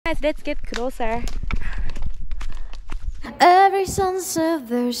Nice, let's get closer. Every sunset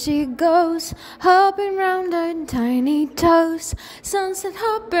there she goes, hopping round her tiny toes. Sunset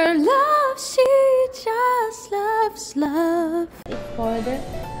hopper loves, she just loves love. It's called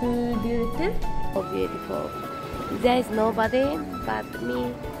beautiful. So beautiful. There is nobody but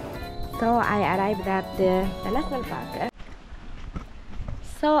me. So I arrived at the national park.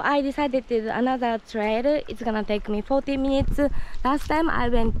 So I decided to do another trail. It's gonna take me 40 minutes. Last time I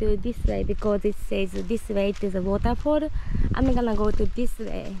went to this way because it says this way to the waterfall. I'm gonna go to this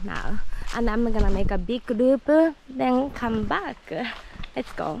way now. And I'm gonna make a big loop, then come back.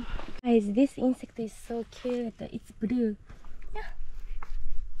 Let's go. Guys, this insect is so cute. It's blue. Yeah.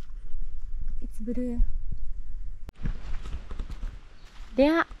 It's blue.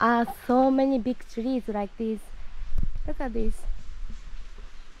 There are so many big trees like this. Look at this.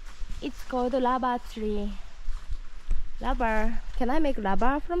 It's called rubber tree. Rubber. Can I make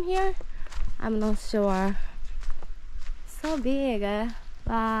rubber from here? I'm not sure. So big.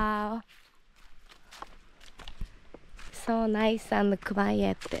 Wow. So nice and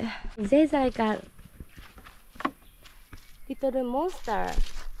quiet. There's like a little monster.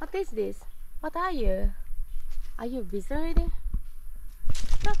 What is this? What are you? Are you wizarding?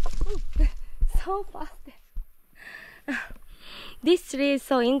 No. So fast. This tree is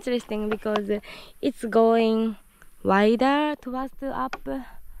so interesting because it's going wider towards the up.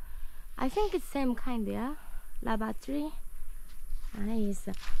 I think it's same kind, yeah? Rubber tree. Nice.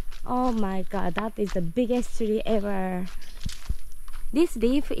 Oh my god, that is the biggest tree ever. This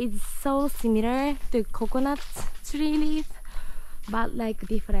leaf is so similar to coconut tree leaf, but like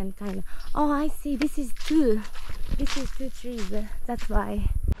different kind. Oh, I see. This is two. This is two trees. That's why.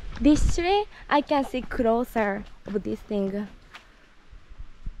 This tree, I can see closer of this thing.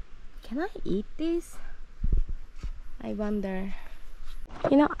 Can I eat this? I wonder.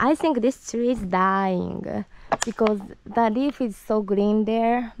 You know, I think this tree is dying because the leaf is so green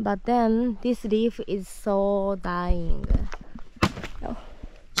there, but then this leaf is so dying. Oh,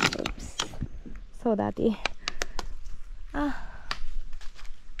 oops, so dirty. Oh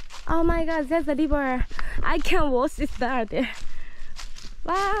my god, there's a river. I can wash this dirt.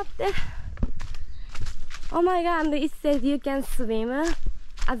 What? Oh my god, and it says you can swim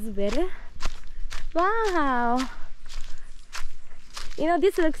as well. Wow. You know,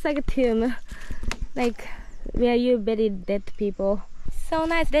 this looks like a tomb, like where you buried dead people. So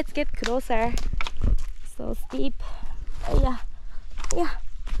nice. Let's get closer. So steep. Yeah, yeah,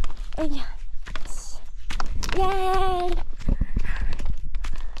 yeah. Yay!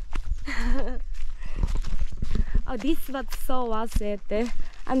 Oh, this was so worth it.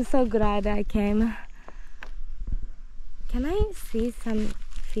 I'm so glad I came. Can I see some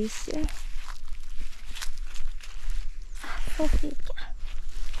fish? So big.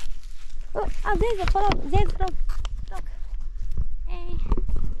 Oh, there's a frog. There's a frog. Look. Hey.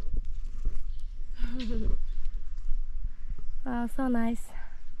 Wow, so nice.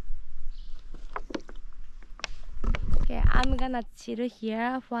 Okay, I'm gonna chill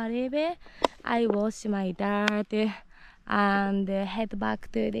here for a little bit. I wash my dirt and head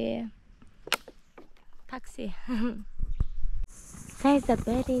back to the taxi. There's a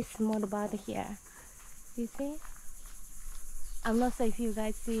very small bird here. You see? I'm not sure if you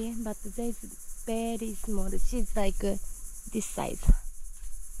guys see, but there's very small. She's like this size.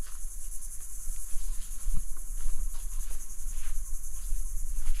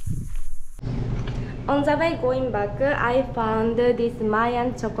 On the way going back, I found this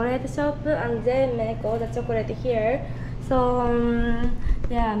Mayan chocolate shop and they make all the chocolate here. So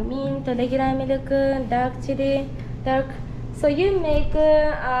yeah, mint, regular milk, dark chili, dark. So you make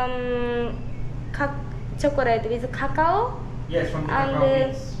chocolate with cacao? Yes, from the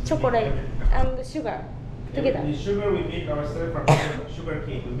and chocolate and sugar together. The sugar we make ourselves from sugar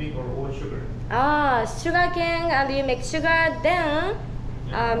cane. We make our own sugar. Ah, sugar cane, and you make sugar, then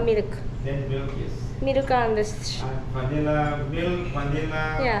milk. Then milk, yes. Milk and vanilla, milk,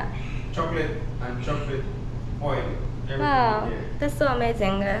 vanilla, yeah. chocolate, and chocolate oil. Wow, there. that's so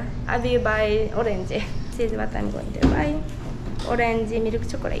amazing. I will buy orange. This is what I'm going to buy. Orange milk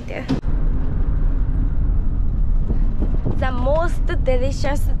chocolate. The most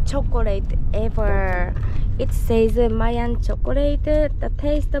delicious chocolate ever. It says Mayan chocolate, the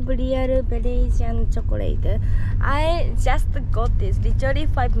taste of real Belizean chocolate. I just got this literally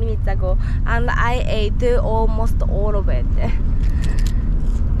 5 minutes ago and I ate almost all of it.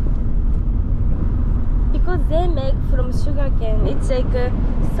 Because they make from sugar cane, it's like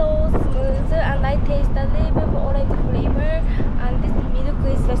so smooth and I taste a little bit of orange flavor and this milk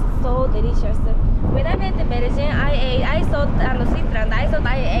is just so delicious. When I went to Belize, I thought Switzerland,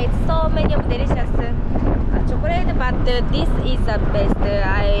 I ate so many of delicious chocolate, but this is the best,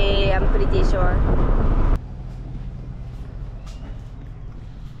 I am pretty sure.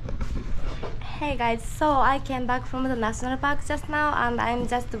 Hey guys, so I came back from the national park just now, and I'm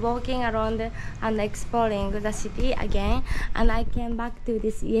just walking around and exploring the city again. And I came back to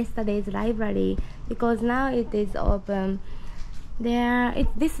this yesterday's library because now it is open.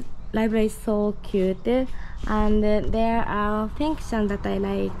 This library is so cute, and there are fictions that I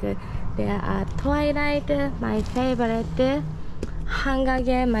like. There are Twilight, my favorite, Hunger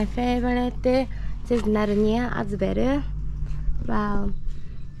Games, my favorite, just Narnia as well. Wow.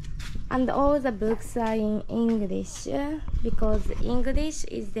 And all the books are in English because English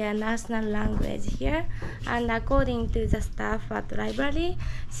is their national language here. And according to the staff at the library,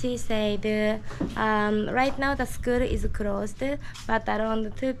 she said right now the school is closed, but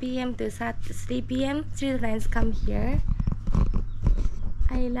around 2 p.m. to 3 p.m. children come here.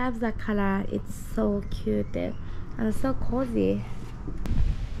 I love the color, it's so cute and so cozy.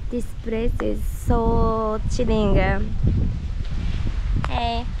 This place is so chilling.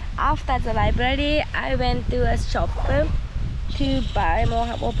 Hey. After the library, I went to a shop to buy more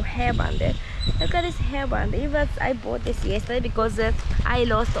of hairband. Look at this hairband. I bought this yesterday because I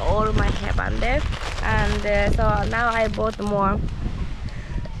lost all my hairband, and so now I bought more.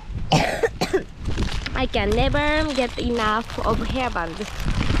 I can never get enough of hairbands.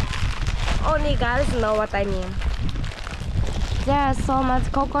 Only girls know what I mean. There are so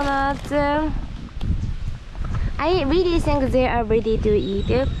much coconuts. I really think they are ready to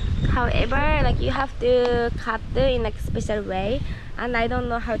eat. However, like you have to cut in like a special way, and I don't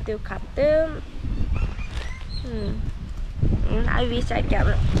know how to cut them. I wish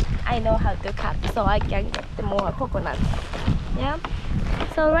I know how to cut so I can get more coconuts. Yeah.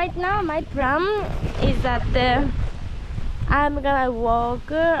 So right now my plan is that I'm gonna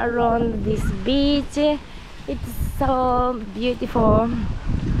walk around this beach. It's so beautiful.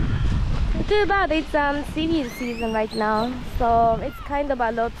 Too bad it's seaweed season right now, so it's kind of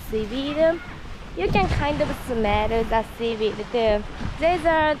a lot of seaweed. You can kind of smell the seaweed too. There's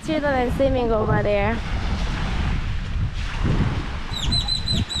children swimming over there.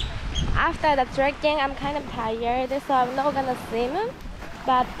 After the trekking, I'm kind of tired, so I'm not gonna swim.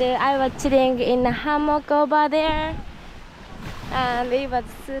 But I was chilling in a hammock over there, and it was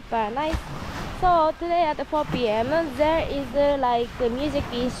super nice. So today at 4 p.m. there is like a music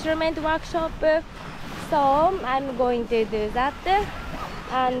instrument workshop, so I'm going to do that.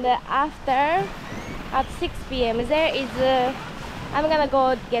 And after at 6 p.m. there is I'm gonna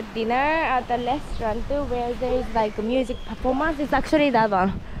go get dinner at a restaurant where there is like a music performance. It's actually that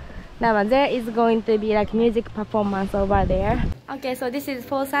one. There is going to be like music performance over there. Okay, so this is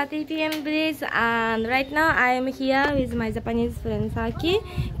 4:30 p.m. Belize, and right now I am here with my Japanese friend Saki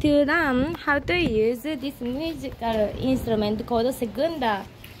to learn how to use this musical instrument called segunda.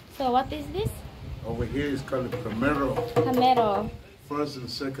 So what is this? Over here is called the Camero. Camero. First and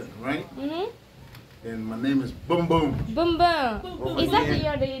second, right? Mm-hmm. And my name is Boom Boom. Boom Boom. Is that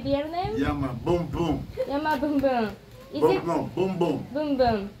your real name? Yama Boom Boom. Yama Boom Boom. Is it? No, Boom Boom. Boom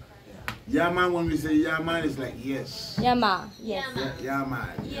Boom. Yama, when we say Yama, it's like yes. Yama, yes. Yama.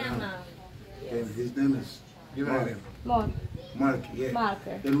 And his name is Mark. Mark, yeah. Mark.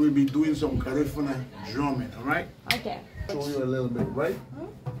 Then we'll be doing some Carifuna drumming, alright? Okay. Show you a little bit, right?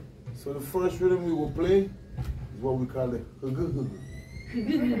 So the first rhythm we will play is what we call the hugu.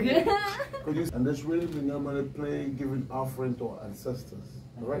 And this rhythm we normally play giving offering to our ancestors,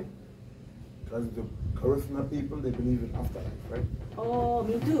 alright? Because the Carifuna people, they believe in afterlife, right? Oh,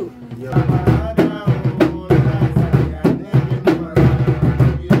 me too. Yeah.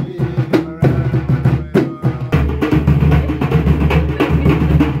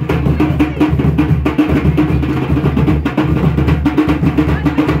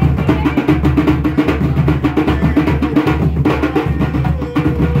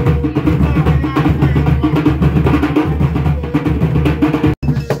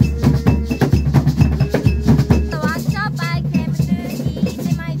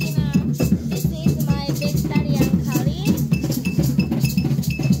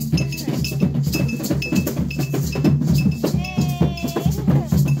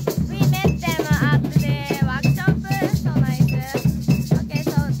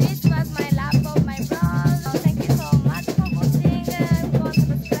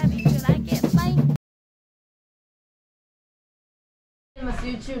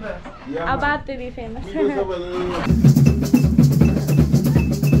 YouTuber. Yeah, about to be famous.